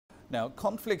Now,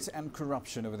 conflict and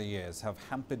corruption over the years have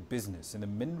hampered business in the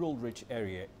mineral-rich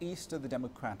area east of the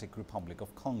Democratic Republic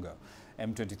of Congo.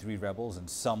 M23 rebels and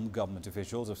some government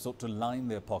officials have sought to line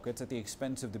their pockets at the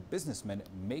expense of the businessmen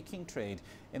making trade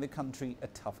in the country a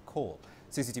tough call.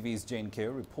 CCTV's Jane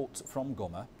Kiyo reports from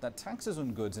Goma that taxes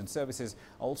on goods and services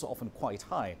are also often quite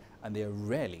high, and they are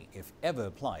rarely, if ever,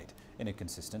 applied in a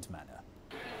consistent manner.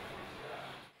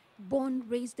 Born,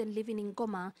 raised and living in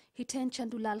Goma, Hiten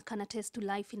Chandulal can attest to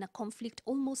life in a conflict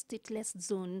almost stateless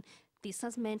zone. This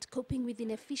has meant coping with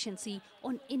inefficiency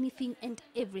on anything and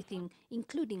everything,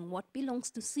 including what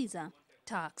belongs to Caesar,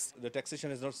 tax. The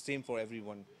taxation is not the same for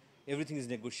everyone. Everything is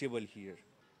negotiable here.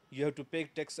 You have to pay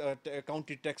tax,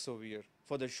 county tax over here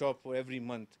for the shop for every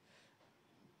month.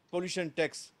 Pollution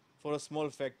tax for a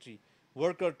small factory.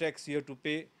 Worker tax you have to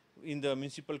pay in the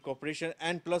municipal corporation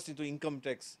and plus into income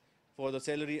tax. For the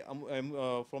salary,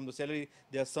 from the salary,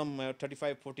 there are some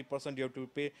 35–40% you have to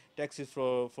pay taxes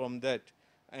from that.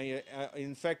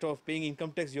 In fact, of paying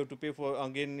income tax, you have to pay for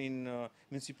again in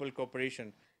municipal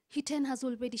corporation. Hiten has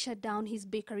already shut down his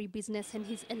bakery business, and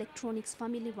his electronics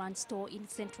family-run store in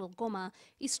central Goma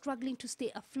is struggling to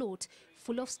stay afloat,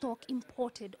 full of stock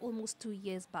imported almost 2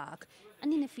 years back.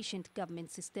 An inefficient government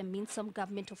system means some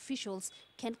government officials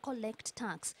can collect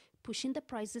tax, pushing the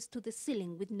prices to the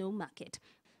ceiling with no market.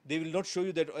 They will not show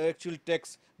you that actual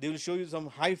tax. They will show you some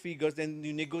high figures and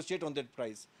you negotiate on that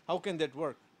price. How can that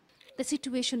work? The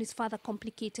situation is further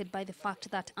complicated by the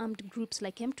fact that armed groups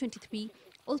like M23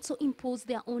 also impose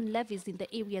their own levies in the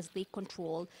areas they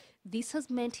control. This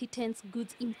has meant Hiten's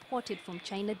goods imported from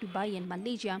China, Dubai and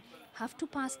Malaysia have to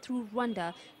pass through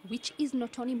Rwanda, which is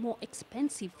not only more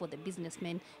expensive for the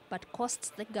businessmen, but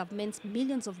costs the governments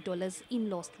millions of dollars in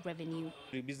lost revenue.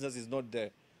 The business is not there.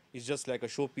 It's just like a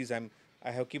showpiece. I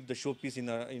have kept the showpiece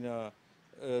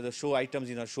the show items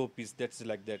in a showpiece. That's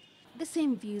like that. The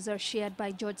same views are shared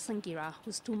by George Sangira,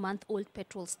 whose 2-month-old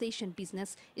petrol station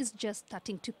business is just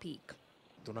starting to peak.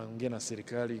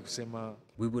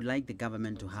 We would like the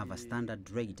government to have a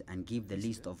standard rate and give the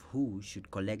list of who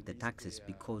should collect the taxes,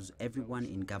 because everyone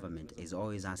in government is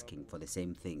always asking for the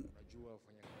same thing.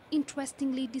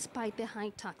 Interestingly, despite the high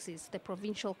taxes, the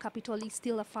provincial capital is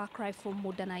still a far cry from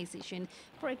modernization.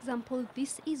 For example,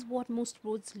 this is what most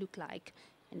roads look like.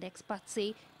 And experts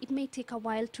say it may take a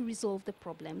while to resolve the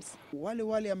problems.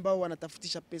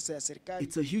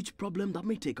 It's a huge problem that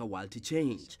may take a while to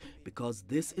change, because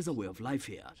this is a way of life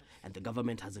here, and the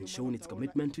government hasn't shown its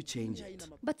commitment to change it.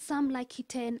 But some, like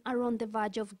Hiten, are on the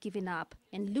verge of giving up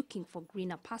and looking for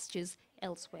greener pastures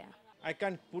elsewhere. I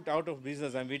can't put out of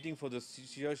business. I'm waiting for the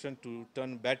situation to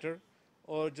turn better,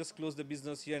 or just close the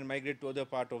business here and migrate to other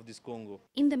part of this Congo.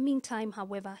 In the meantime,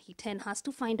 however, Hiten has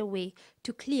to find a way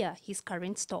to clear his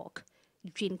current stock.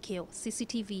 Jane Kiyo,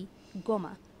 CCTV,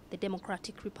 Goma, the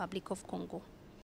Democratic Republic of Congo.